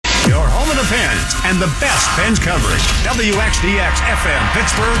the Pens and the best Pens coverage. WXDX FM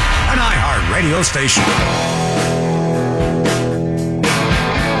Pittsburgh, an iHeart radio station.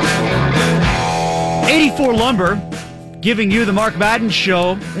 84 Lumber, giving you the Mark Madden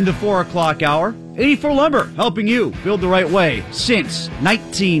Show in the 4 o'clock hour. 84 Lumber, helping you build the right way since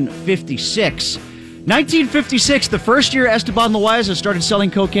 1956. 1956, the first year Esteban Loaiza started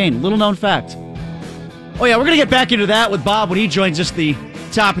selling cocaine. Little known fact. Oh yeah, we're going to get back into that with Bob when he joins us the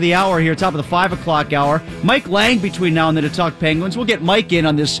top of the hour here, top of the 5 o'clock hour. Mike Lang between now and then to talk Penguins. We'll get Mike in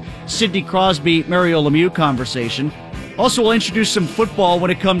on this Sidney Crosby, Mario Lemieux conversation. Also, we'll introduce some football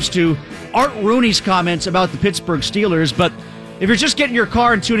when it comes to Art Rooney's comments about the Pittsburgh Steelers. But if you're just getting your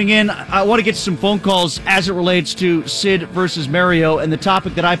car and tuning in, I want to get some phone calls as it relates to Sid versus Mario and the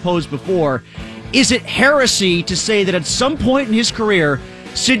topic that I posed before. Is it heresy to say that at some point in his career,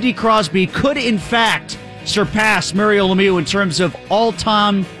 Sidney Crosby could in fact surpass Mario Lemieux in terms of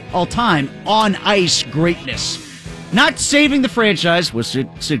all-time on-ice greatness? Not saving the franchise. Well,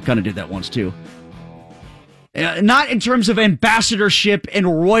 Sid kind of did that once, too. Not in terms of ambassadorship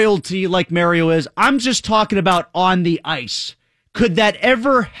and royalty like Mario is. I'm just talking about on the ice. Could that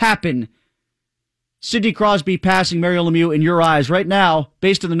ever happen? Sidney Crosby passing Mario Lemieux in your eyes right now,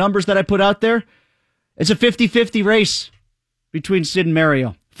 based on the numbers that I put out there, it's a 50-50 race between Sid and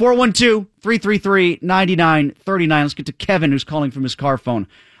Mario. 412-333-9939. Let's get to Kevin, who's calling from his car phone.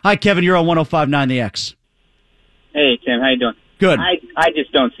 Hi, Kevin. You're on 105.9 The X. Hey, Tim. How you doing? Good. I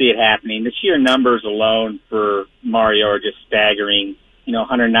just don't see it happening. The sheer numbers alone for Mario are just staggering.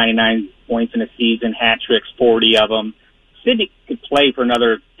 199 points in a season, hat tricks, 40 of them. Sidney could play for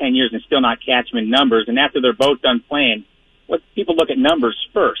another 10 years and still not catch him in numbers. And after they're both done playing, people look at numbers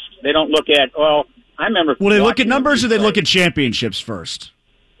first. They don't look at, I remember. Well, they look at numbers or they look at championships first?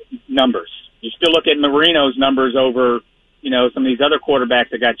 Numbers. You still look at Marino's numbers over, some of these other quarterbacks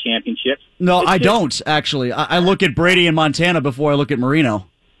that got championships. No, I don't, actually. I look at Brady and Montana before I look at Marino.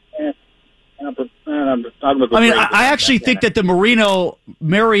 I actually think that the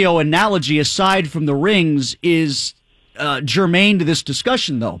Marino-Mario analogy, aside from the rings, is germane to this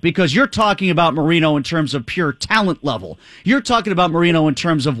discussion, though, because you're talking about Marino in terms of pure talent level. You're talking about Marino in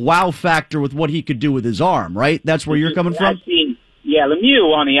terms of wow factor with what he could do with his arm, right? That's where you're coming from? Yeah,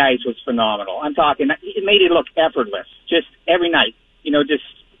 Lemieux on the ice was phenomenal. I'm talking, it made it look effortless, just every night.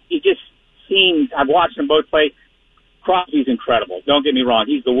 It just seemed, I've watched them both play. Crosby's incredible. Don't get me wrong.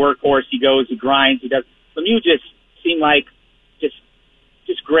 He's the workhorse. He goes, he grinds, he does. Lemieux just seemed like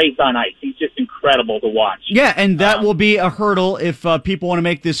just great on ice. He's just incredible to watch. Yeah, and that will be a hurdle if people want to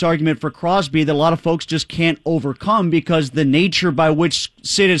make this argument for Crosby that a lot of folks just can't overcome, because the nature by which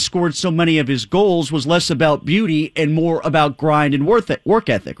Sid has scored so many of his goals was less about beauty and more about grind and work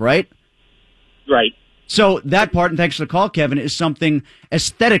ethic, right? Right. So that part, and thanks for the call, Kevin, is something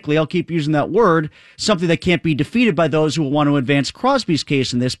aesthetically, I'll keep using that word, something that can't be defeated by those who will want to advance Crosby's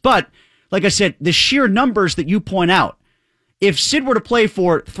case in this. But, like I said, the sheer numbers that you point out, if Sid were to play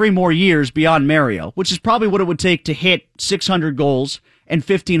for 3 more years beyond Mario, which is probably what it would take to hit 600 goals and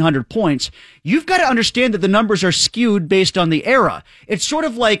 1,500 points, you've got to understand that the numbers are skewed based on the era. It's sort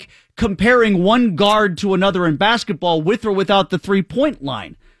of like comparing one guard to another in basketball with or without the three-point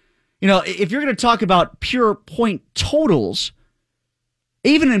line. If you're going to talk about pure point totals,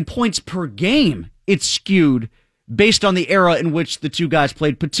 even in points per game, it's skewed based on the era in which the two guys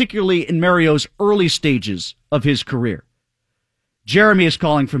played, particularly in Mario's early stages of his career. Jeremy is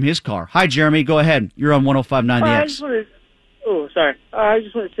calling from his car. Hi, Jeremy. Go ahead. You're on 105.9 The X. I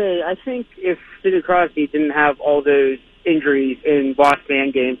just want to say, I think if Sidney Crosby didn't have all those injuries in lost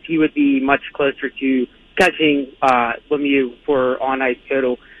man games, he would be much closer to catching Lemieux for on-ice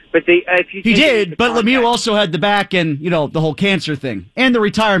total. But he did, but Lemieux also had the back and, the whole cancer thing and the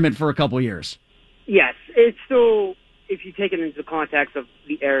retirement for a couple years. Yes, it's still, if you take it into the context of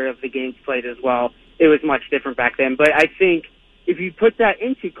the era of the games played as well, it was much different back then. But I think if you put that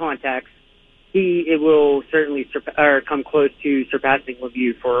into context, it will certainly come close to surpassing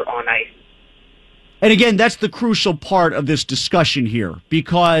Lemieux for on ice. And again, that's the crucial part of this discussion here,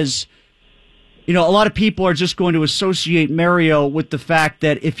 because a lot of people are just going to associate Mario with the fact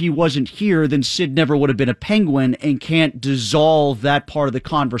that if he wasn't here, then Sid never would have been a Penguin, and can't dissolve that part of the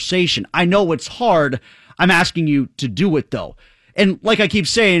conversation. I know it's hard. I'm asking you to do it, though. And like I keep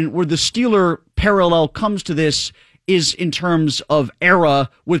saying, where the Steeler parallel comes to this is in terms of era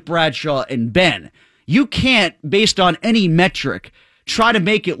with Bradshaw and Ben. You can't, based on any metric, try to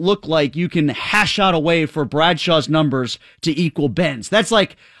make it look like you can hash out a way for Bradshaw's numbers to equal Ben's. That's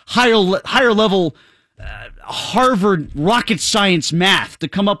like higher level Harvard rocket science math to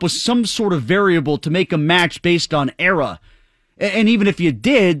come up with some sort of variable to make a match based on era. And even if you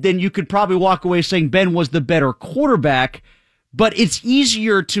did, then you could probably walk away saying Ben was the better quarterback. But it's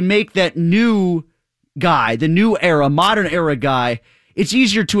easier to make that new guy, the new era, modern era guy, it's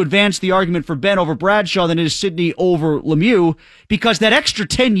easier to advance the argument for Ben over Bradshaw than it is Sidney over Lemieux, because that extra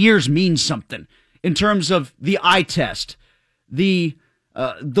 10 years means something in terms of the eye test, the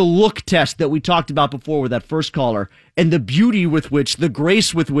look test that we talked about before with that first caller, and the beauty with which, the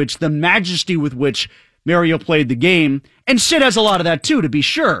grace with which, the majesty with which Mario played the game. And Sid has a lot of that too, to be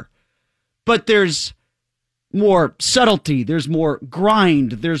sure. But there's more subtlety, there's more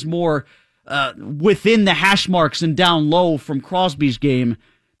grind, there's more within the hash marks and down low from Crosby's game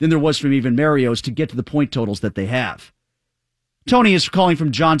than there was from even Mario's to get to the point totals that they have. Tony is calling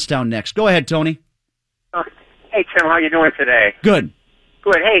from Johnstown next. Go ahead, Tony. Hey, Tim, how you doing today? Good.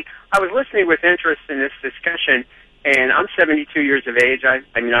 Good. Hey, I was listening with interest in this discussion, and I'm 72 years of age. I've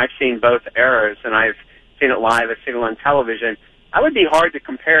seen both eras, and I've seen it live. I've seen it on television. I would be hard to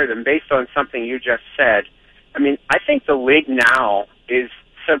compare them based on something you just said. I mean, I think the league now is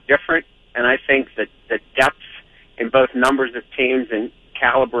so different, and I think that the depth in both numbers of teams and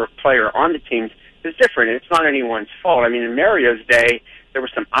caliber of player on the teams is different. It's not anyone's fault. I mean, in Mario's day, there were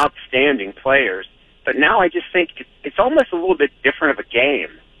some outstanding players, but now I just think it's almost a little bit different of a game.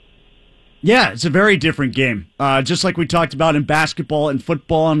 Yeah, it's a very different game. Just like we talked about in basketball and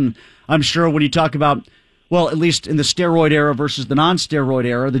football, and I'm sure when you talk about, well, at least in the steroid era versus the non-steroid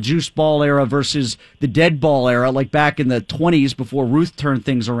era, the juice ball era versus the dead ball era, like back in the 20s before Ruth turned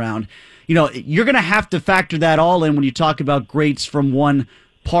things around, you know, you're going to have to factor that all in when you talk about greats from one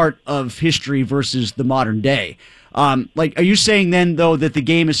part of history versus the modern day. Are you saying then, though, that the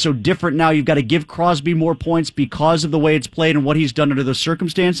game is so different now, you've got to give Crosby more points because of the way it's played and what he's done under those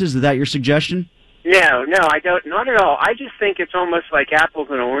circumstances? Is that your suggestion? No, I don't. Not at all. I just think it's almost like apples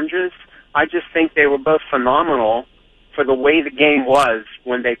and oranges. I just think they were both phenomenal for the way the game was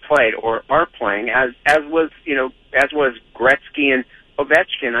when they played or are playing, as was Gretzky and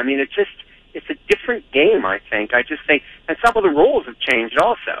Ovechkin. I mean, it's a different game, I think. I just think, and some of the rules have changed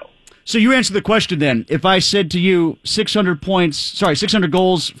also. So you answer the question then. If I said to you 600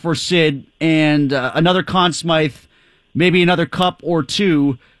 goals for Sid and another Conn Smythe, maybe another cup or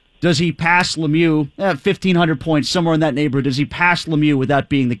two, does he pass Lemieux? 1,500 points, somewhere in that neighborhood. Does he pass Lemieux with that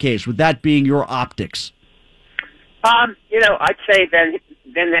being the case, with that being your optics? I'd say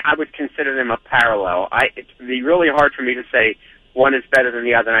then I would consider them a parallel. It'd be really hard for me to say one is better than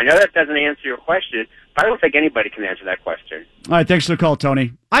the other. And I know that doesn't answer your question, but I don't think anybody can answer that question. All right, thanks for the call,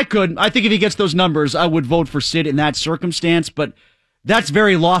 Tony. I could. I think if he gets those numbers, I would vote for Sid in that circumstance, but that's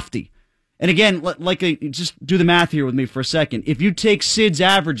very lofty. And again, just do the math here with me for a second. If you take Sid's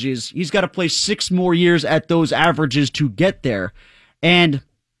averages, he's got to play 6 more years at those averages to get there. And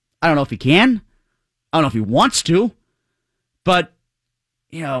I don't know if he can. I don't know if he wants to. But,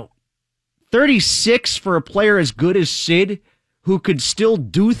 36 for a player as good as Sid, who could still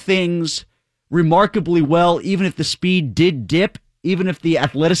do things remarkably well, even if the speed did dip, even if the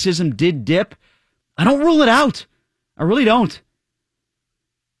athleticism did dip, I don't rule it out. I really don't.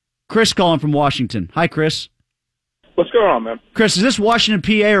 Chris calling from Washington. Hi, Chris. What's going on, man? Chris, is this Washington,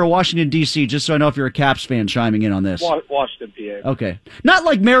 PA or Washington, D.C., just so I know if you're a Caps fan chiming in on this? Washington, PA. Okay. Not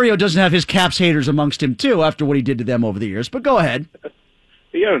like Mario doesn't have his Caps haters amongst him, too, after what he did to them over the years, but go ahead.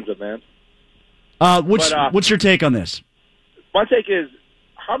 He owns it, man. What's your take on this? My take is,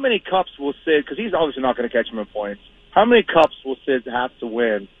 how many cups will Sid, because he's obviously not going to catch him in points, how many cups will Sid have to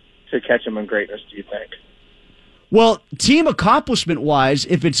win to catch him in greatness, do you think? Well, team accomplishment-wise,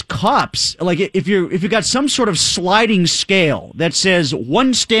 if it's cups, like if you got some sort of sliding scale that says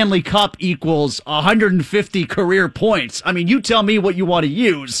 1 Stanley Cup equals 150 career points, I mean, you tell me what you want to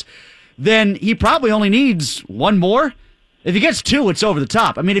use, then he probably only needs 1 more. If he gets 2, it's over the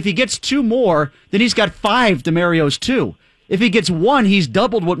top. I mean, if he gets 2 more, then he's got 5 to Mario's 2. If he gets 1, he's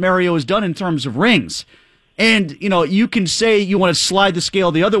doubled what Mario has done in terms of rings. And, you can say you want to slide the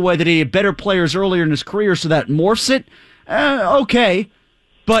scale the other way, that he had better players earlier in his career, so that morphs it. Okay.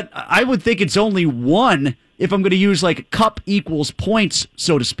 But I would think it's only 1 if I'm going to use, cup equals points,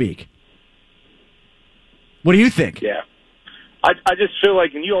 so to speak. What do you think? Yeah. I just feel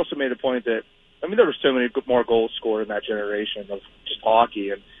like, and you also made a point that, there were so many more goals scored in that generation of just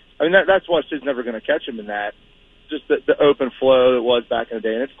hockey. And, that's why Sid's never going to catch him in that. Just the open flow that was back in the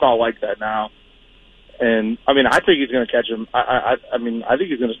day, and it's not like that now. And, I think he's going to catch him. I think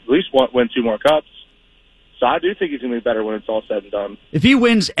he's going to at least win 2 more cups. So I do think he's going to be better when it's all said and done. If he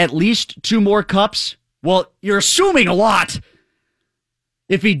wins at least 2 more cups, well, you're assuming a lot.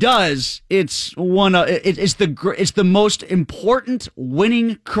 If he does, it's the most important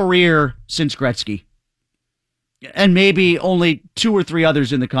winning career since Gretzky. and maybe only 2 or 3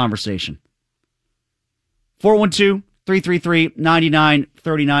 others in the conversation.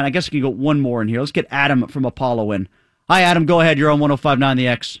 412-333-9939. I guess we can go one more in here. Let's get Adam from Apollo in. Hi, Adam. Go ahead. You're on 105.9 The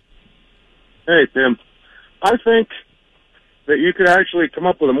X. Hey, Tim. I think that you could actually come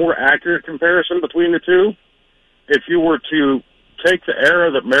up with a more accurate comparison between the two if you were to take the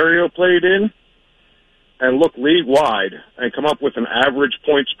era that Mario played in and look league-wide and come up with an average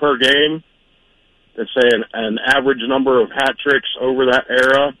points per game and say an average number of hat tricks over that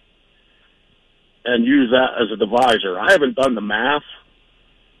era and use that as a divisor. I haven't done the math,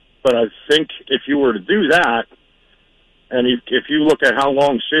 but I think if you were to do that, and if you look at how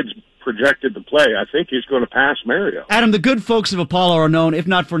long Sid's projected to play, I think he's going to pass Mario. Adam, the good folks of Apollo are known, if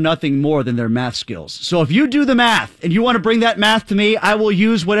not for nothing more than their math skills. So if you do the math and you want to bring that math to me, I will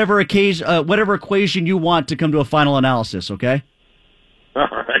use whatever equation you want to come to a final analysis, okay? All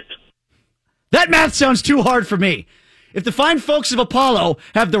right. That math sounds too hard for me. If the fine folks of Apollo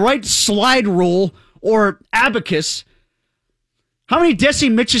have the right slide rule or abacus, how many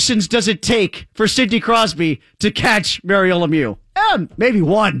Desi Mitchisons does it take for Sidney Crosby to catch Mario Lemieux? Maybe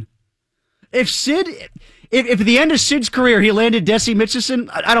one. If at the end of Sid's career he landed Desi Mitchison,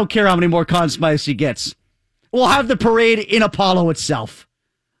 I don't care how many more Conn Smythes he gets. We'll have the parade in Apollo itself.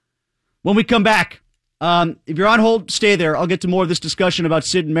 When we come back, if you're on hold, stay there. I'll get to more of this discussion about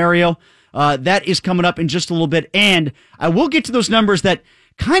Sid and Mario. That is coming up in just a little bit, and I will get to those numbers that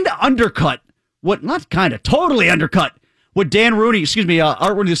totally undercut what Dan Rooney,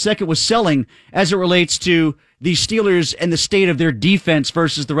 Art Rooney II was selling as it relates to the Steelers and the state of their defense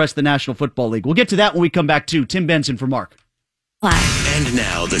versus the rest of the National Football League. We'll get to that when we come back, too. Tim Benson for Mark. And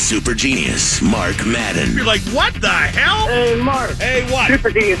now the super genius, Mark Madden. You're like, what the hell? Hey, Mark. Hey, what?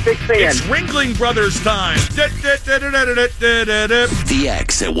 Super Genius, big fan. It's Ringling Brothers time. The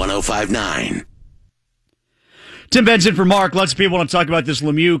X at 105.9. Tim Benson for Mark. Lots of people want to talk about this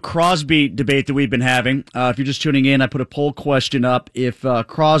Lemieux-Crosby debate that we've been having. If you're just tuning in, I put a poll question up. If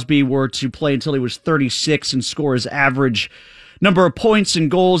Crosby were to play until he was 36 and score his average number of points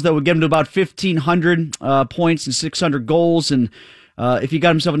and goals, that would get him to about 1,500 points and 600 goals. And if he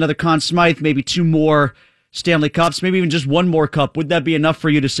got himself another Conn Smythe, maybe 2 more Stanley Cups, maybe even just 1 more cup, would that be enough for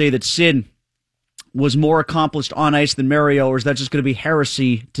you to say that Sid was more accomplished on ice than Mario, or is that just going to be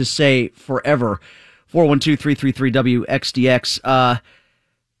heresy to say forever? 412-333-WXDX. I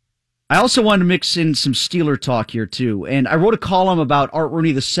also wanted to mix in some Steeler talk here, too. And I wrote a column about Art Rooney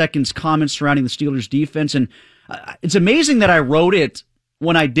II's comments surrounding the Steelers' defense. And it's amazing that I wrote it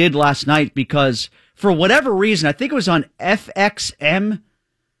when I did last night because for whatever reason, I think it was on FXM,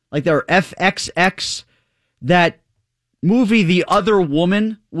 like their FXX, that movie The Other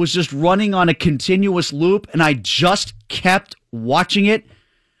Woman was just running on a continuous loop. And I just kept watching it.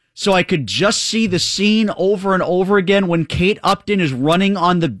 So I could just see the scene over and over again when Kate Upton is running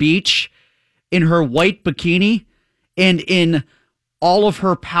on the beach in her white bikini and in all of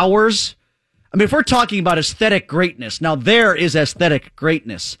her powers. I mean, if we're talking about aesthetic greatness, now there is aesthetic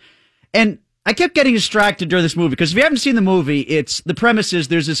greatness. And I kept getting distracted during this movie because if you haven't seen the movie, the premise is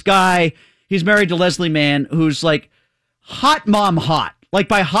there's this guy, he's married to Leslie Mann, who's like hot mom hot. Like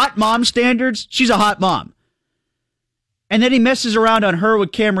by hot mom standards, she's a hot mom. And then he messes around on her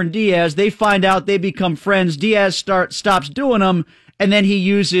with Cameron Diaz. They find out, they become friends. Diaz stops doing them, and then he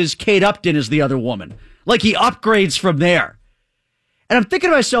uses Kate Upton as the other woman. Like he upgrades from there. And I'm thinking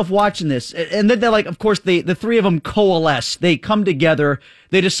to myself watching this, and then they're like, of course, the 3 of them coalesce. They come together.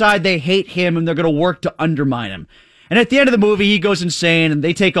 They decide they hate him, and they're going to work to undermine him. And at the end of the movie, he goes insane, and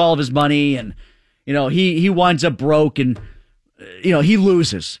they take all of his money, and he winds up broke, and he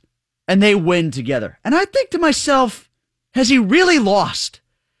loses, and they win together. And I think to myself, has he really lost?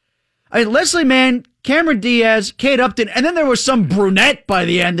 I mean, Leslie Mann, Cameron Diaz, Kate Upton, and then there was some brunette by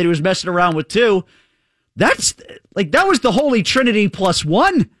the end that he was messing around with too. That was the Holy Trinity plus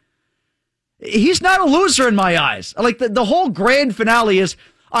 1. He's not a loser in my eyes. Like the whole grand finale is,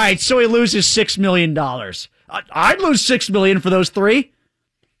 all right, so he loses $6 million. I'd lose $6 million for those 3.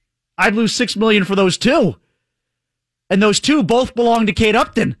 I'd lose $6 million for those 2. And those 2 both belong to Kate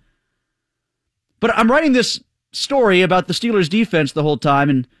Upton. But I'm writing this story about the Steelers' defense the whole time,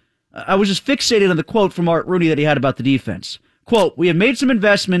 and I was just fixated on the quote from Art Rooney that he had about the defense. Quote, "We have made some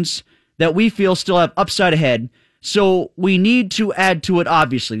investments that we feel still have upside ahead, so we need to add to it,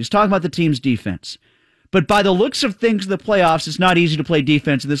 obviously." He's talking about the team's defense. But by the looks of things in the playoffs, it's not easy to play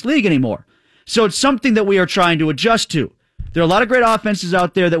defense in this league anymore. So it's something that we are trying to adjust to. There are a lot of great offenses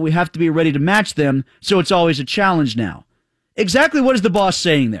out there that we have to be ready to match them, so it's always a challenge now. Exactly what is the boss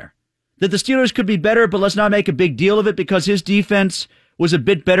saying there? That the Steelers could be better, but let's not make a big deal of it because his defense was a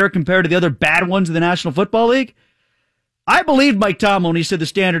bit better compared to the other bad ones in the National Football League? I believed Mike Tomlin when he said the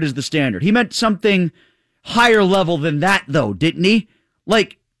standard is the standard. He meant something higher level than that, though, didn't he?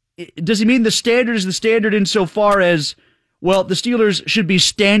 Like, does he mean the standard is the standard insofar as, well, the Steelers should be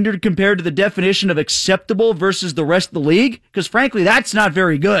standard compared to the definition of acceptable versus the rest of the league? Because, frankly, that's not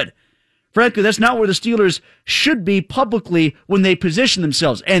very good. Frankly, that's not where the Steelers should be publicly when they position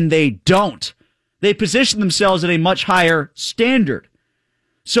themselves, and they don't. They position themselves at a much higher standard.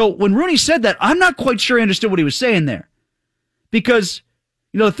 So when Rooney said that, I'm not quite sure I understood what he was saying there. Because,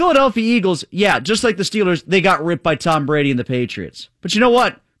 the Philadelphia Eagles, yeah, just like the Steelers, they got ripped by Tom Brady and the Patriots. But you know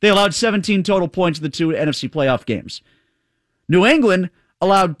what? They allowed 17 total points in the 2 NFC playoff games. New England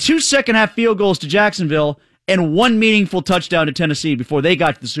allowed 2 second-half field goals to Jacksonville and 1 meaningful touchdown to Tennessee before they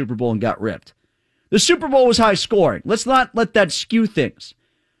got to the Super Bowl and got ripped. The Super Bowl was high scoring. Let's not let that skew things.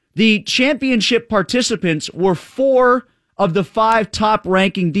 The championship participants were 4 of the 5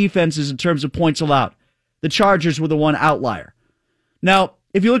 top-ranking defenses in terms of points allowed. The Chargers were the one outlier. Now,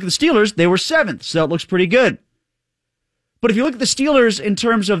 if you look at the Steelers, they were 7th, so that looks pretty good. But if you look at the Steelers in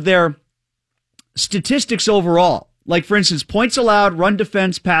terms of their statistics overall, like, for instance, points allowed, run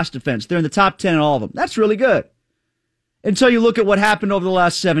defense, pass defense, they're in the top 10 in all of them. That's really good. Until you look at what happened over the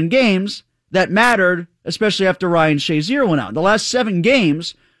last 7 games that mattered, especially after Ryan Shazier went out. The last 7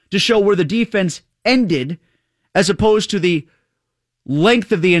 games to show where the defense ended as opposed to the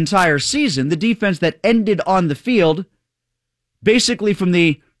length of the entire season, the defense that ended on the field, basically from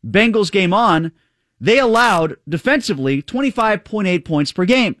the Bengals game on, they allowed defensively 25.8 points per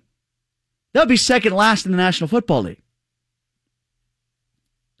game. That would be second last in the National Football League.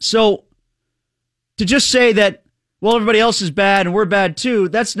 So to just say that, well, everybody else is bad and we're bad too,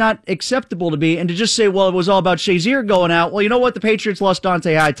 that's not acceptable to me. And to just say, well, it was all about Shazier going out. Well, you know what? The Patriots lost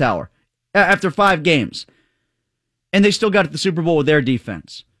Dante Hightower after 5 games. And they still got to the Super Bowl with their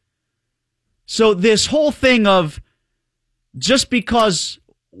defense. So this whole thing of just because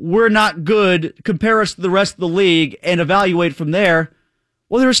we're not good, compare us to the rest of the league and evaluate from there,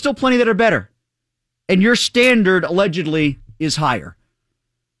 well, there are still plenty that are better. And your standard, allegedly, is higher.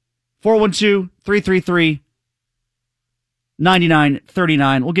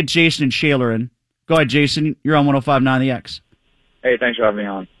 412-333-9939. We'll get Jason and Shaler in. Go ahead, Jason. You're on 105.9 The X. Hey, thanks for having me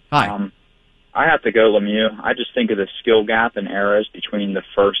on. Hi. I have to go Lemieux. I just think of the skill gap and eras between the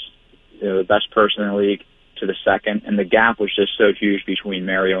first, the best person in the league, to the second, and the gap was just so huge between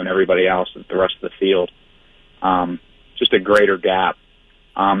Mario and everybody else, the rest of the field. Just a greater gap.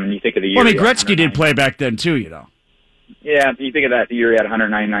 And you think of the year. Well, I mean, Gretzky did play back then too, Yeah, you think of that year he had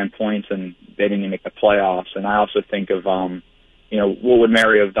 199 points and they didn't even make the playoffs. And I also think of, what would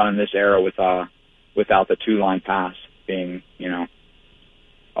Mario have done in this era without the 2-line pass being,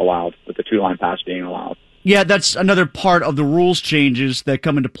 allowed, with the 2-line pass being allowed. Yeah, that's another part of the rules changes that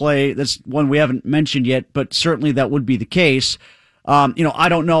come into play. That's one we haven't mentioned yet, but certainly that would be the case. I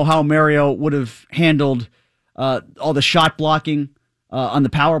don't know how Mario would have handled all the shot blocking on the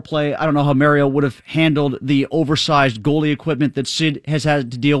power play. I don't know how Mario would have handled the oversized goalie equipment that Sid has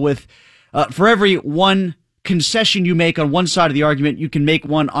had to deal with. For every one concession you make on one side of the argument, you can make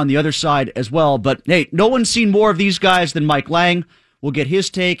one on the other side as well. But, hey, no one's seen more of these guys than Mike Lang. We'll get his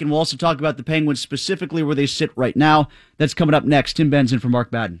take, and we'll also talk about the Penguins specifically where they sit right now. That's coming up next. Tim Benson from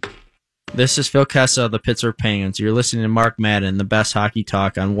Mark Madden. This is Phil Kessa of the Pittsburgh Penguins. You're listening to Mark Madden, the best hockey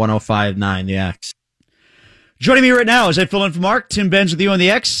talk on 105.9 The X. Joining me right now as I fill in for Mark, Tim Benz with you on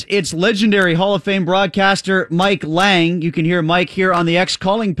the X. It's legendary Hall of Fame broadcaster Mike Lang. You can hear Mike here on the X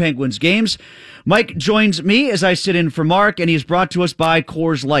calling Penguins games. Mike joins me as I sit in for Mark, and he's brought to us by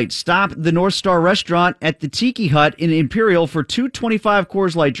Coors Light. Stop the North Star Restaurant at the Tiki Hut in Imperial for 225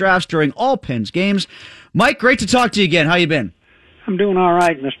 Coors Light drafts during all Pens games. Mike, great to talk to you again. How you been? I'm doing all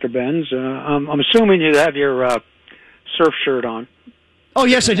right, Mr. Benz. I'm assuming you have your surf shirt on. Oh,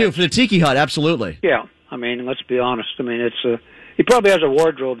 yes, I do, for the Tiki Hut, absolutely. Yeah. I mean, let's be honest. I mean, he probably has a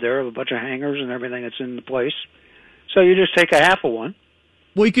wardrobe there of a bunch of hangers and everything that's in the place. So you just take a half of one.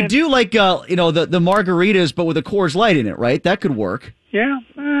 Well, you could do like, the margaritas, but with a Coors Light in it, right? That could work. Yeah,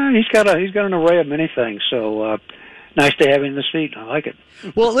 he's got an array of many things. So nice to have him in the seat. I like it.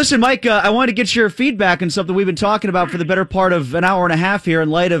 Well, listen, Mike, I wanted to get your feedback on something we've been talking about for the better part of an hour and a half here in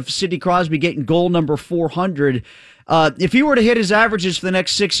light of Sidney Crosby getting goal number 400. If he were to hit his averages for the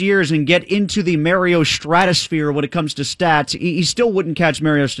next 6 years and get into the Mario stratosphere when it comes to stats, he still wouldn't catch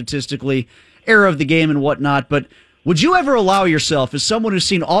Mario statistically, era of the game and whatnot. But would you ever allow yourself, as someone who's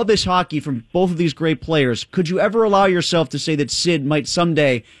seen all this hockey from both of these great players, could you ever allow yourself to say that Sid might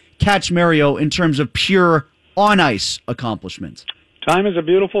someday catch Mario in terms of pure on-ice accomplishment? Time is a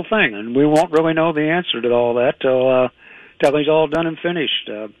beautiful thing, and we won't really know the answer to all that till he's all done and finished.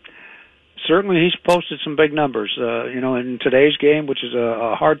 certainly he's posted some big numbers. In today's game, which is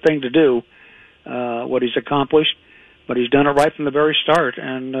a hard thing to do, what he's accomplished, but he's done it right from the very start,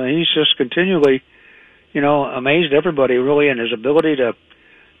 and he's just continually, amazed everybody really in his ability to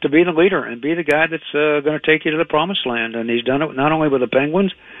be the leader and be the guy that's going to take you to the promised land. And he's done it not only with the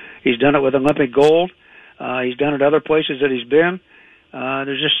Penguins, he's done it with Olympic gold. He's done it other places that he's been.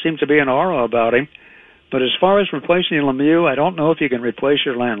 There just seems to be an aura about him. But as far as replacing Lemieux, I don't know if you can replace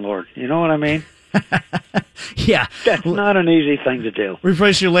your landlord. You know what I mean? Yeah. That's not an easy thing to do.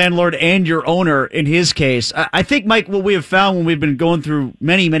 Replace your landlord and your owner in his case. I think, Mike, what we have found when we've been going through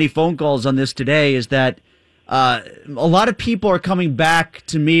many, many phone calls on this today is that a lot of people are coming back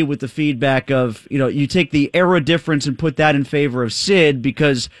to me with the feedback of, you take the era difference and put that in favor of Sid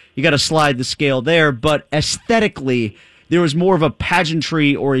because you got to slide the scale there. But aesthetically, there was more of a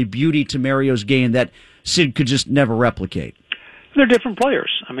pageantry or a beauty to Mario's game that Sid could just never replicate. They're different players.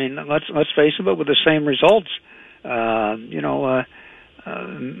 I mean, let's face it, but with the same results.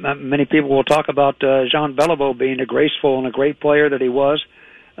 Many people will talk about Jean Beliveau being a graceful and a great player that he was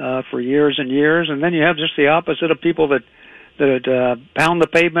for years and years, and then you have just the opposite of people that pound the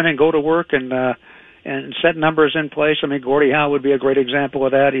pavement and go to work and set numbers in place. I mean, Gordie Howe would be a great example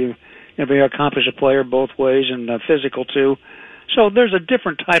of that. He very accomplished player both ways and physical too. So there's a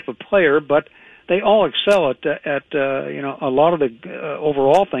different type of player, but they all excel at a lot of the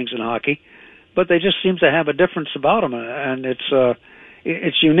overall things in hockey, but they just seem to have a difference about them, and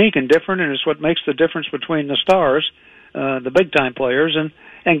it's unique and different, and it's what makes the difference between the stars, the big time players,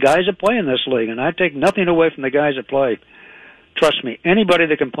 and guys that play in this league. And I take nothing away from the guys that play. Trust me, anybody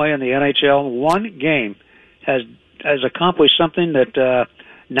that can play in the NHL one game has accomplished something that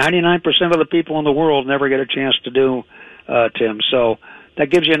 99% of the people in the world never get a chance to do, Tim. So that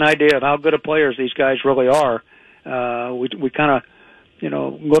gives you an idea of how good of players these guys really are. We kind of,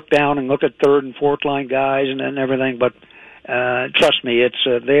 look down and look at third and fourth line guys and everything, but trust me,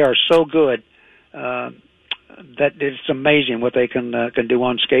 they are so good that it's amazing what they can do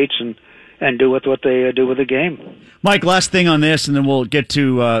on skates and do with what they do with the game. Mike, last thing on this, and then we'll get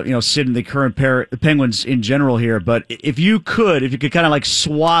to Sid and the current Penguins in general here. But if you could kind of like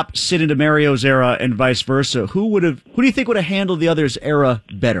swap Sid into Mario's era and vice versa, who do you think would have handled the other's era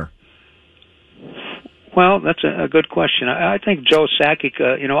better? Well, that's a good question. I think Joe Sakic.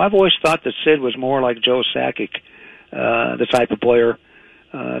 I've always thought that Sid was more like Joe Sakic, the type of player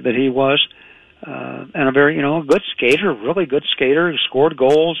that he was, and a very good skater, really good skater. He scored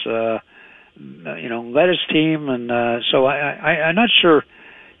goals. Led his team, and so I'm not sure.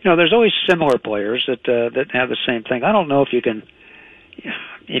 There's always similar players that have the same thing. I don't know if you can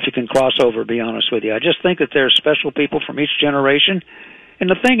cross over. To be honest with you, I just think that there's special people from each generation. And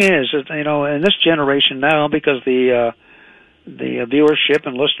the thing is, in this generation now, because the viewership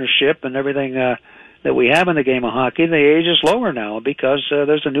and listenership and everything that we have in the game of hockey, the age is lower now because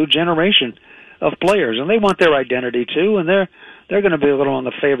there's a new generation of players, and they want their identity too, and they're going to be a little on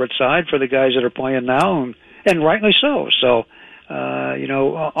the favorite side for the guys that are playing now, and rightly so. So,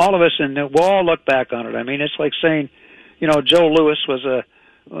 all of us, and we'll all look back on it. I mean, it's like saying, Joe Louis was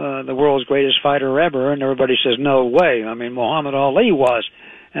the world's greatest fighter ever, and everybody says, no way. I mean, Muhammad Ali was.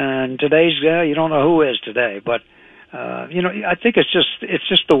 And today's guy, you don't know who is today. But, I think it's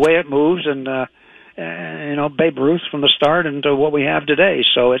just the way it moves, and Babe Ruth from the start into what we have today.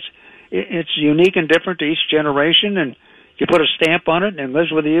 So it's unique and different to each generation, and you put a stamp on it and it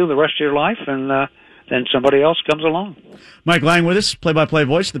lives with you the rest of your life, and then somebody else comes along. Mike Lang with us, play-by-play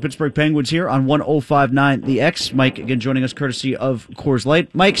voice of the Pittsburgh Penguins here on 105.9 The X. Mike, again, joining us courtesy of Coors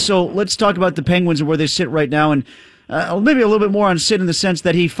Light. Mike, so let's talk about the Penguins and where they sit right now, and maybe a little bit more on Sid in the sense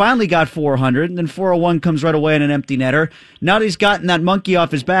that he finally got 400, and then 401 comes right away in an empty netter. Now that he's gotten that monkey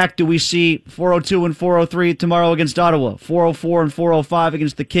off his back, do we see 402 and 403 tomorrow against Ottawa, 404 and 405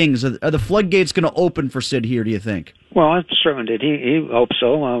 against the Kings? Are the floodgates going to open for Sid here, do you think? Well, I certainly did. He hoped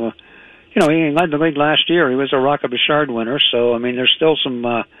so. He led the league last year. He was a Rocket Richard winner, so, I mean, there's still some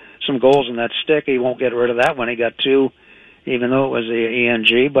goals in that stick. He won't get rid of that one. He got 2, even though it was the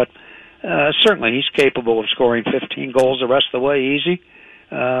ENG, but certainly he's capable of scoring 15 goals the rest of the way easy.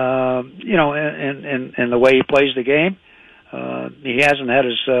 And the way he plays the game, he hasn't had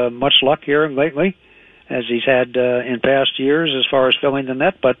as much luck here lately as he's had in past years as far as filling the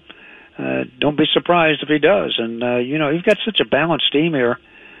net, but don't be surprised if he does. And, you've got such a balanced team here,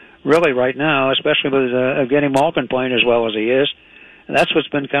 really, right now, especially with Evgeny Malkin playing as well as he is. And that's what's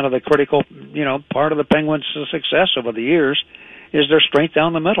been kind of the critical, part of the Penguins' success over the years, is their strength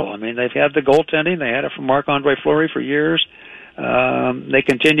down the middle. I mean, they've had the goaltending. They had it from Marc-Andre Fleury for years. They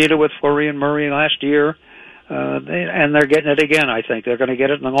continued it with Fleury and Murray last year. And they're getting it again, I think. They're going to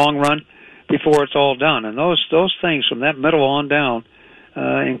get it in the long run before it's all done. And those things from that middle on down,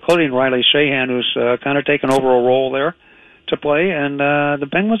 including Riley Shahan, who's kind of taken over a role there to play, and the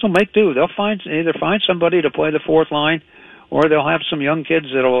Penguins will make do. They'll either find somebody to play the fourth line, or they'll have some young kids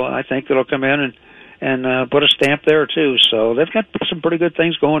that'll come in and put a stamp there too. So they've got some pretty good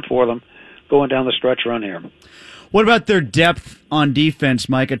things going for them going down the stretch run here. What about their depth on defense,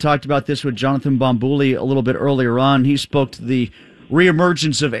 Mike? I talked about this with Jonathan Bombouli a little bit earlier on. He spoke to the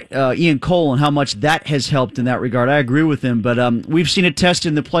reemergence of Ian Cole and how much that has helped in that regard. I agree with him, but we've seen it tested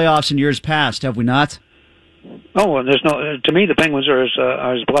in the playoffs in years past, have we not? Oh, and there's no. To me, the Penguins are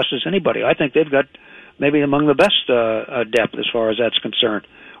as blessed as anybody. I think they've got maybe among the best depth as far as that's concerned,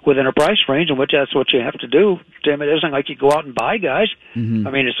 within a price range in which that's what you have to do. Tim, it isn't like you go out and buy guys. Mm-hmm.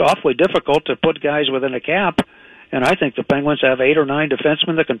 I mean, it's awfully difficult to put guys within a cap, and I think the Penguins have 8 or 9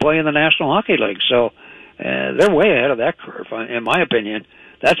 defensemen that can play in the National Hockey League. So they're way ahead of that curve, in my opinion.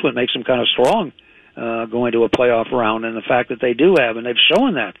 That's what makes them kind of strong going to a playoff round, and the fact that they do have, and they've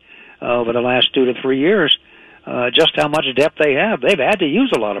shown that over the last 2 to 3 years, just how much depth they have. They've had to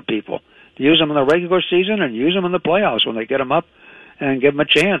use a lot of people, to use them in the regular season and use them in the playoffs when they get them up and give them a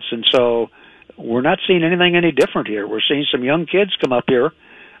chance. And so we're not seeing anything any different here. We're seeing some young kids come up here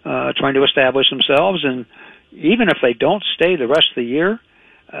trying to establish themselves, and even if they don't stay the rest of the year,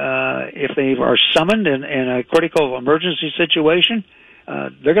 if they are summoned in a critical emergency situation,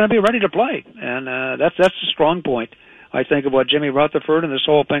 they're going to be ready to play. And that's the strong point, I think, of what Jimmy Rutherford and this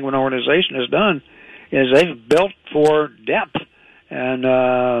whole Penguin organization has done, is they've built for depth, and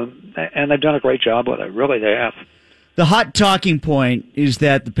they've done a great job with it. Really, they have. The hot talking point is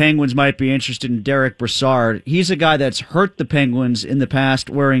that the Penguins might be interested in Derek Brassard. He's a guy that's hurt the Penguins in the past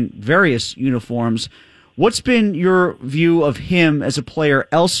wearing various uniforms. What's been your view of him as a player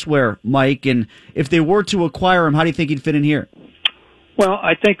elsewhere, Mike? And if they were to acquire him, how do you think he'd fit in here? Well,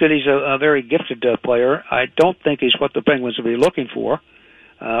 I think that he's a very gifted player. I don't think he's what the Penguins would be looking for,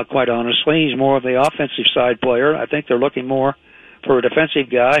 quite honestly. He's more of the offensive side player. I think they're looking more for a defensive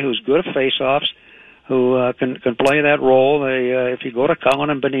guy who's good at faceoffs, who can play that role. If you go to Cullen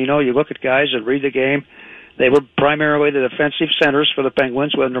and Bonino, you look at guys that read the game. They were primarily the defensive centers for the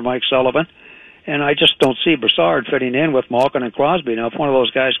Penguins under Mike Sullivan, and I just don't see Brassard fitting in with Malkin and Crosby. Now, if one of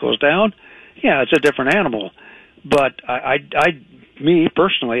those guys goes down, yeah, it's a different animal. But me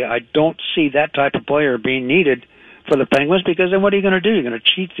personally, I don't see that type of player being needed for the Penguins, because then what are you going to do? You're going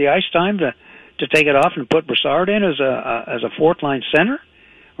to cheat the ice time to take it off and put Brassard in as a fourth line center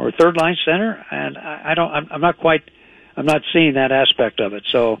or a third line center, and I'm not seeing that aspect of it.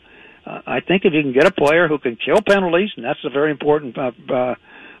 So I think if you can get a player who can kill penalties, and that's a very important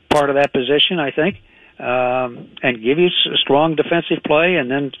part of that position, I think, and give you strong defensive play, and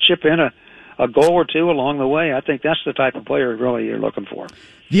then chip in a goal or two along the way, I think that's the type of player really you're looking for.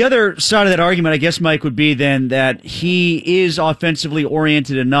 The other side of that argument, I guess, Mike, would be then that he is offensively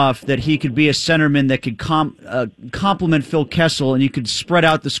oriented enough that he could be a centerman that could complement Phil Kessel, and you could spread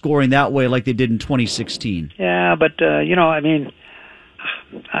out the scoring that way like they did in 2016. Yeah, but I mean,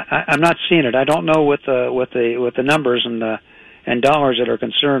 I'm not seeing it. I don't know with the numbers and dollars that are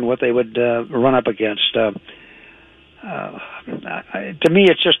concerned what they would run up against. To me,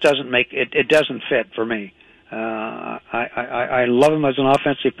 it just doesn't it doesn't fit for me. I love him as an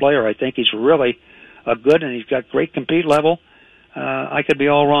offensive player. I think he's really good, and he's got great compete level. I could be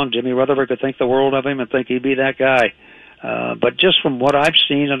all wrong. Jimmy Rutherford could think the world of him and think he'd be that guy. But just from what I've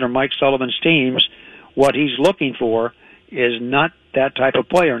seen under Mike Sullivan's teams, what he's looking for is not that type of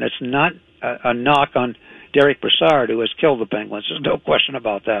player, and it's not a knock on Derek Brassard, who has killed the Penguins. There's no question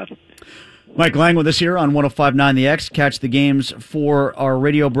about that. Mike Lang with us here on 105.9 The X. Catch the games for our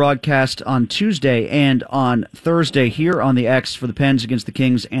radio broadcast on Tuesday and on Thursday here on The X for the Pens against the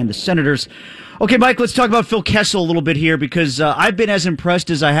Kings and the Senators. Okay, Mike, let's talk about Phil Kessel a little bit here, because I've been as impressed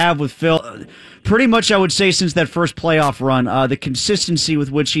as I have with Phil pretty much, I would say, since that first playoff run. The consistency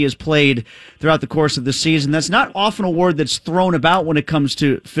with which he has played throughout the course of the season. That's not often a word that's thrown about when it comes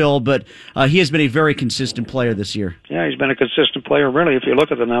to Phil, but he has been a very consistent player this year. Yeah, he's been a consistent player, really, if you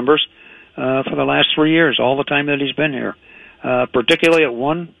look at the numbers. For the last 3 years, all the time that he's been here, particularly at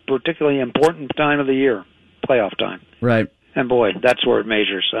one particularly important time of the year, playoff time. Right. And boy, that's where it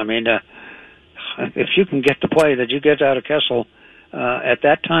measures. I mean, if you can get the play that you get out of Kessel at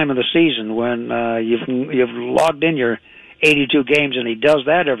that time of the season, when you've logged in your 82 games, and he does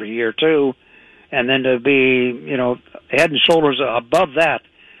that every year too, and then to be head and shoulders above that,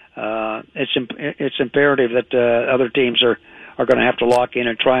 it's imperative that other teams are going to have to lock in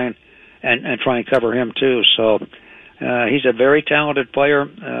and try and cover him too. So he's a very talented player.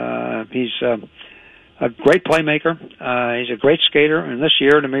 He's a great playmaker. He's a great skater. And this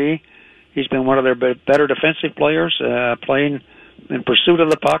year, to me, He's been one of their better defensive players, playing in pursuit of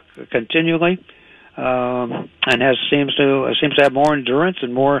the puck continually, and seems to have more endurance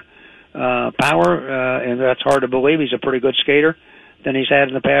and more power, and that's hard to believe. He's a pretty good skater than he's had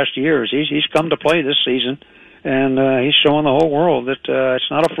in the past years. He's come to play this season, and he's showing the whole world that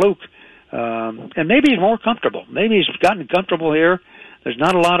it's not a fluke. And maybe he's more comfortable. Maybe he's gotten comfortable here. There's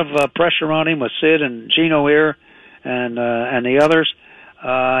not a lot of pressure on him with Sid and Gino here, and the others.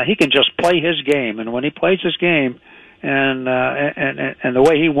 He can just play his game, and when he plays his game, and the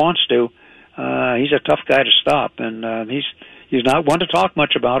way he wants to, he's a tough guy to stop. And he's not one to talk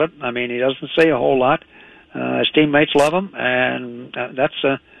much about it. I mean, he doesn't say a whole lot. His teammates love him, and that's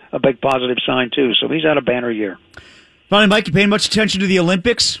a big positive sign too. So he's had a banner year. Finally, Mike, you paying much attention to the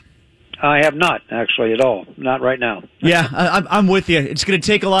Olympics? I have not, actually, at all. Not right now. Yeah, I'm with you. It's going to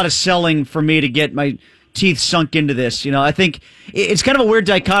take a lot of selling for me to get my teeth sunk into this. You know, I think it's kind of a weird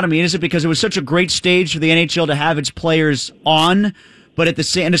dichotomy, isn't it? Because it was such a great stage for the NHL to have its players on, but at the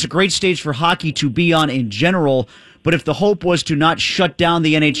same, and it's a great stage for hockey to be on in general. But if the hope was to not shut down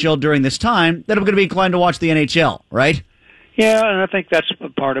the NHL during this time, then I'm going to be inclined to watch the NHL, right? Yeah, and I think that's a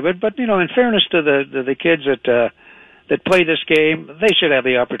part of it. But you know, in fairness to the kids that play this game, they should have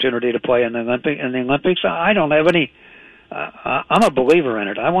the opportunity to play in the Olympics. I don't have any. I'm a believer in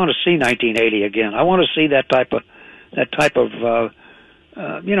it. I want to see 1980 again. I want to see that type of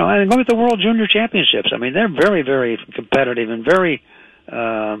you know. And look at the World Junior Championships. I mean, they're very, very competitive and very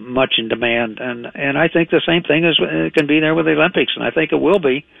much in demand. And I think the same thing can be there with the Olympics, and I think it will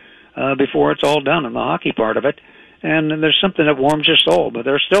be before it's all done in the hockey part of it. And there's something that warms your soul, but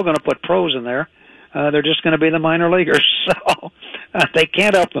they're still going to put pros in there. They're just going to be the minor leaguers, so they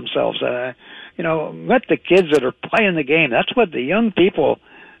can't help themselves. You know, let the kids that are playing the game. That's what the young people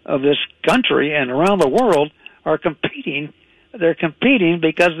of this country and around the world are competing. They're competing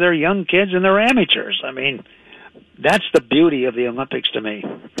because they're young kids and they're amateurs. I mean, that's the beauty of the Olympics to me.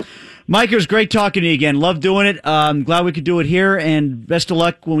 Mike, it was great talking to you again. Love doing it. Glad we could do it here, and best of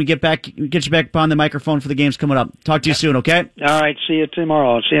luck when we get you back upon the microphone for the games coming up. Talk to you soon, okay? All right, see you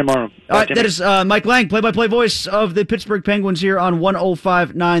tomorrow. See you tomorrow. All right, that is Mike Lang, play-by-play voice of the Pittsburgh Penguins here on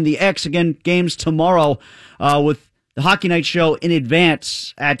 105.9 The X. Again, games tomorrow with the Hockey Night Show in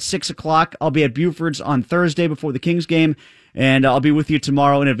advance at 6 o'clock. I'll be at Buford's on Thursday before the Kings game, and I'll be with you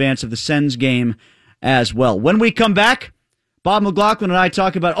tomorrow in advance of the Sens game as well. When we come back, Bob McLaughlin and I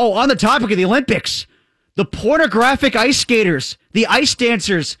talk about, on the topic of the Olympics, the pornographic ice skaters, the ice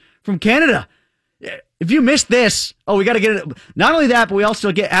dancers from Canada. If you missed this, we got to get it. Not only that, but we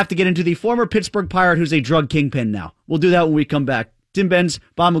also have to get into the former Pittsburgh Pirate who's a drug kingpin now. We'll do that when we come back. Tim Benz,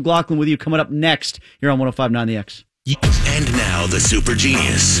 Bob McLaughlin with you coming up next here on 105.9 The X. And now the super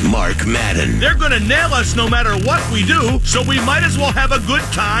genius, Mark Madden. They're going to nail us no matter what we do, so we might as well have a good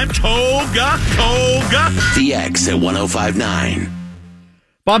time. Toga. The X at 105.9.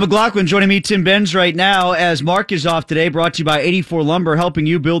 Bob McLaughlin joining me, Tim Benz, right now as Mark is off today, brought to you by 84 Lumber, helping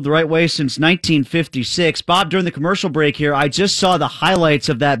you build the right way since 1956. Bob, during the commercial break here, I just saw the highlights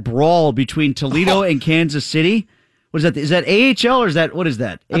of that brawl between Toledo and Kansas City. What is that? Is that AHL or is that, what is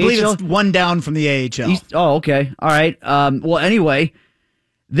that? I believe it's one down from the AHL. Okay. All right. Well, anyway,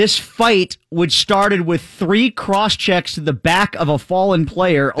 this fight, which started with 3 cross-checks to the back of a fallen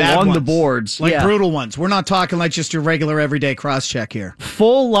player along the boards. Like brutal ones. We're not talking like just your regular everyday cross-check here.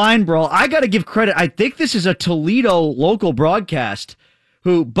 Full line brawl. I got to give credit. I think this is a Toledo local broadcast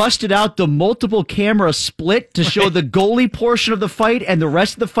who busted out the multiple camera split to show the goalie portion of the fight and the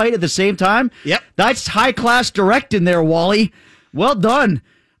rest of the fight at the same time. Yep. That's high-class directing there, Wally. Well done.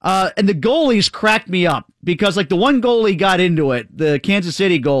 And the goalies cracked me up because, like, the one goalie got into it, the Kansas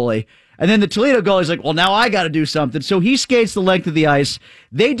City goalie, and then the Toledo goalie's like, well, now I got to do something. So he skates the length of the ice.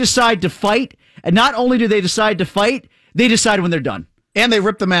 They decide to fight, and not only do they decide to fight, they decide when they're done. And they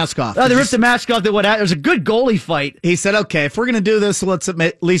ripped the mask off. They ripped the mask off. It was a good goalie fight. He said, okay, if we're going to do this, let's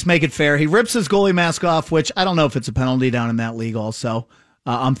at least make it fair. He rips his goalie mask off, which I don't know if it's a penalty down in that league also.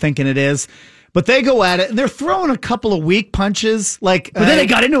 I'm thinking it is. But they go at it, and they're throwing a couple of weak punches. But then they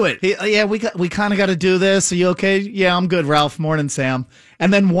got into it. We kind of got to do this. Are you okay? Yeah, I'm good, Ralph. Morning, Sam.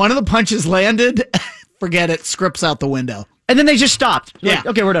 And then one of the punches landed. Forget it. Scripts out the window. And then they just stopped. Yeah. Like,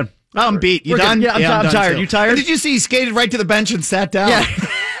 okay, we're done. I'm beat. You We're done? good. Yeah, I'm tired. Too. You tired? And did you see he skated right to the bench and sat down? Yeah.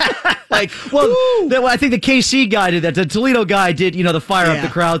 I think the KC guy did that. The Toledo guy did, the fire up the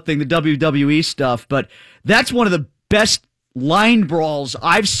crowd thing, the WWE stuff. But that's one of the best line brawls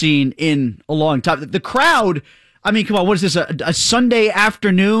I've seen in a long time. The crowd, I mean, come on, what is this, a Sunday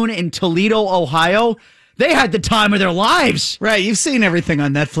afternoon in Toledo, Ohio? They had the time of their lives. Right, you've seen everything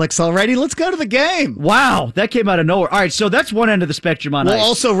on Netflix already. Let's go to the game. Wow, that came out of nowhere. All right, so that's one end of the spectrum on ice. Well,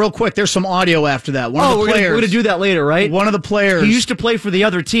 also, real quick, there's some audio after that. One of the players, we're going to do that later, right? One of the players. He used to play for the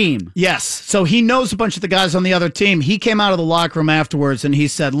other team. Yes, so he knows a bunch of the guys on the other team. He came out of the locker room afterwards, and he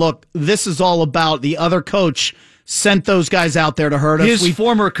said, look, this is all about the other coach sent those guys out there to hurt us. His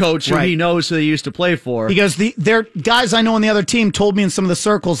former coach, who he knows who he used to play for. He goes, their guys I know on the other team told me in some of the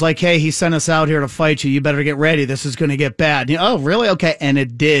circles, like, hey, he sent us out here to fight you. You better get ready. This is going to get bad. Oh, really? Okay. And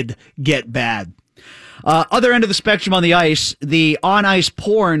it did get bad. Other end of the spectrum on the ice, the on-ice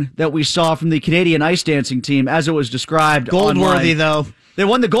porn that we saw from the Canadian ice dancing team, as it was described Gold-worthy, though. They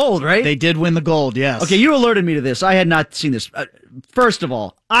won the gold, right? They did win the gold, yes. Okay, you alerted me to this. I had not seen this. First of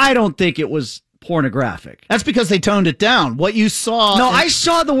all, I don't think it was pornographic. That's because they toned it down. What you saw... No, I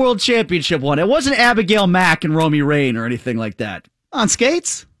saw the World Championship one. It wasn't Abigail Mack and Romy Rain or anything like that. On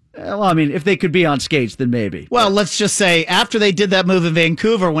skates? Well, I mean, if they could be on skates, then maybe. Well, let's just say, after they did that move in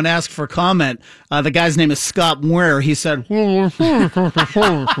Vancouver, when asked for comment, the guy's name is Scott Moore. He said...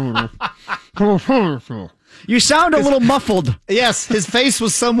 You sound a little muffled. Yes, his face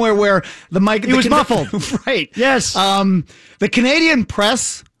was somewhere where the mic... He was muffled. Right. Yes. The Canadian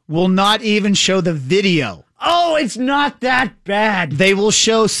press will not even show the video. Oh, it's not that bad. They will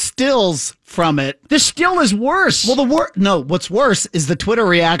show stills from it. The still is worse. Well, what's worse is the Twitter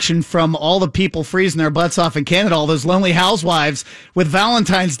reaction from all the people freezing their butts off in Canada, all those lonely housewives with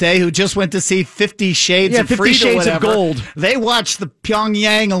Valentine's Day who just went to see 50 Shades of 50 Freed Shades or of Gold. They watched the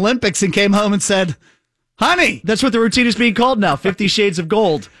Pyongyang Olympics and came home and said, honey. That's what the routine is being called now, 50 Shades of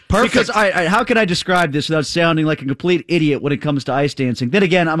Gold. Perfect. Because how can I describe this without sounding like a complete idiot when it comes to ice dancing? Then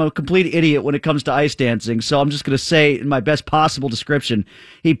again, I'm a complete idiot when it comes to ice dancing, so I'm just going to say in my best possible description,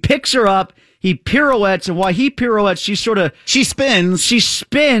 he picks her up, he pirouettes, and while he pirouettes, she spins. She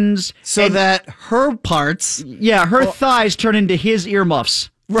spins. So that her parts... Yeah, her thighs turn into his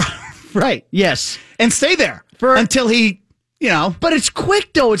earmuffs. Right. Yes. And stay there until he... But it's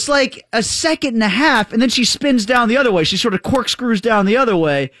quick, though. It's like a second and a half, and then she spins down the other way. She sort of corkscrews down the other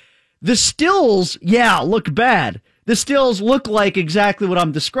way. The stills, look bad. The stills look like exactly what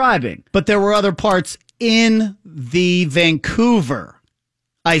I'm describing. But there were other parts in the Vancouver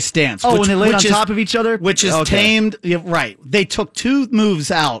ice dance. When they laid on top of each other? Which is tamed. Yeah, right. They took two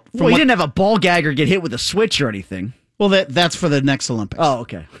moves out. Well, he didn't have a ball gag or get hit with a switch or anything. Well, that's for the next Olympics. Oh,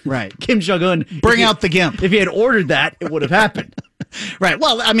 okay. Right. Kim Jong-un. Bring out the GIMP. If he had ordered that, it would have happened. Right.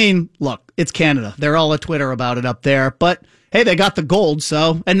 Well, I mean, look, it's Canada. They're all at Twitter about it up there. But, hey, they got the gold,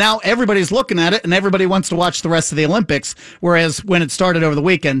 and now everybody's looking at it, and everybody wants to watch the rest of the Olympics, whereas when it started over the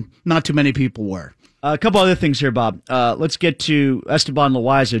weekend, not too many people were. A couple other things here, Bob. Let's get to Esteban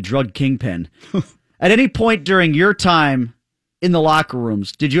Loaiza, drug kingpin. At any point during your time in the locker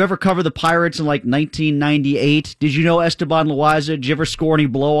rooms, did you ever cover the Pirates in like 1998? Did you know Esteban Loaiza? Did you ever score any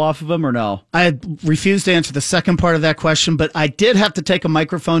blow off of him or no? I refused to answer the second part of that question, but I did have to take a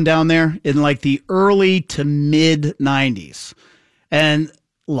microphone down there in like the early to mid 90s. And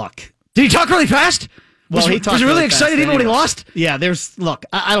look. Did he talk really fast? Well, he talked was he really excited fast even when he lost? Yeah,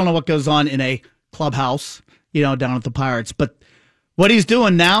 I don't know what goes on in a clubhouse, down at the Pirates, but what he's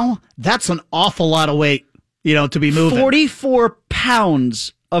doing now, that's an awful lot of weight. To be moving. 44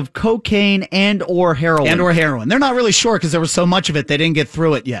 pounds of cocaine and or heroin. They're not really sure because there was so much of it, they didn't get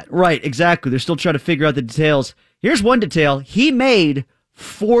through it yet. Right, exactly. They're still trying to figure out the details. Here's one detail. He made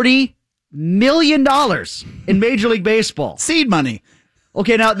 $40 million in Major League Baseball. Seed money.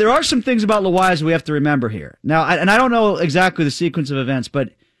 Okay, now, there are some things about Loaiza we have to remember here. Now, and I don't know exactly the sequence of events, but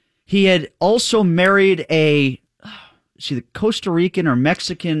he had also married the Costa Rican or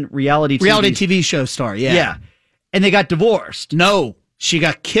Mexican reality TV show star, yeah. Yeah. And they got divorced. No, she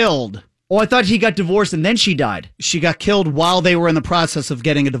got killed. Oh, I thought he got divorced and then she died. She got killed while they were in the process of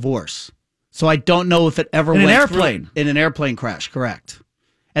getting a divorce. So I don't know if it ever went in an airplane. In an airplane crash, correct.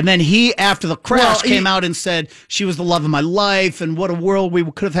 And then he, after the crash, came out and said she was the love of my life and what a world we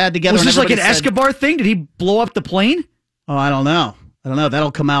could have had together. Was this like an Escobar thing? Did he blow up the plane? Oh, I don't know.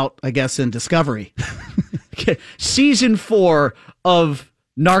 That'll come out, I guess, in Discovery. Season 4 of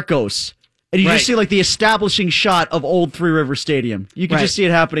Narcos. And you just see like the establishing shot of old Three River Stadium. You can just see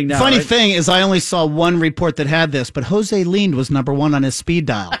it happening now. Funny thing is I only saw one report that had this, but Jose Lind was number 1 on his speed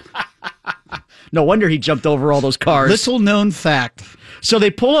dial. No wonder he jumped over all those cars. Little known fact. So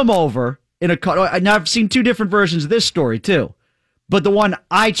they pull him over in a car. Now I've seen two different versions of this story too. But the one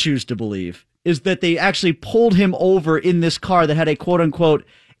I choose to believe is that they actually pulled him over in this car that had a quote unquote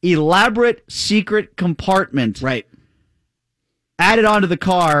elaborate secret compartment. Right. added onto the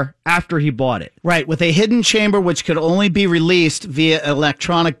car after he bought it. Right, with a hidden chamber which could only be released via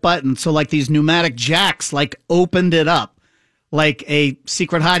electronic button. So like these pneumatic jacks like opened it up like a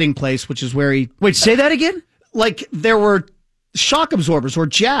secret hiding place, which is where he... Wait, say that again? Like there were shock absorbers or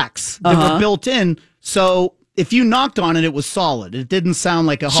jacks that were built in, so if you knocked on it, it was solid. It didn't sound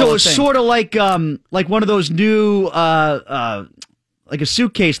like a hollow So it's thing. sort of like one of those new like a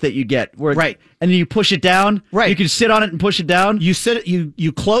suitcase that you get, where right, and then you push it down. Right, you can sit on it and push it down. You sit,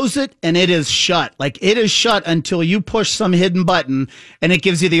 you close it, and it is shut. Like it is shut until you push some hidden button, and it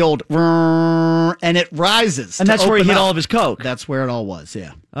gives you the old, and it rises. And to that's where he open hid up. all of his coke. That's where it all was.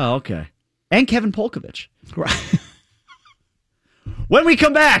 Yeah. Oh, okay. And Kevin Polkovich. Right. When we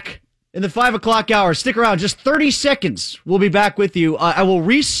come back in the 5 o'clock hour, stick around. Just 30 seconds. We'll be back with you. I will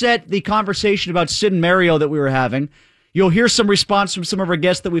reset the conversation about Sid and Mario that we were having. You'll hear some response from some of our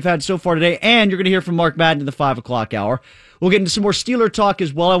guests that we've had so far today, and you're going to hear from Mark Madden in the 5 o'clock hour. We'll get into some more Steeler talk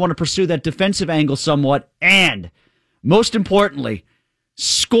as well. I want to pursue that defensive angle somewhat. And, most importantly,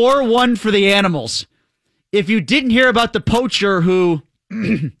 score one for the Animals. If you didn't hear about the poacher who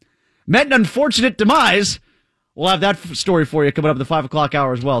met an unfortunate demise, we'll have that story for you coming up at the 5 o'clock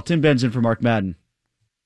hour as well. Tim Benson for Mark Madden.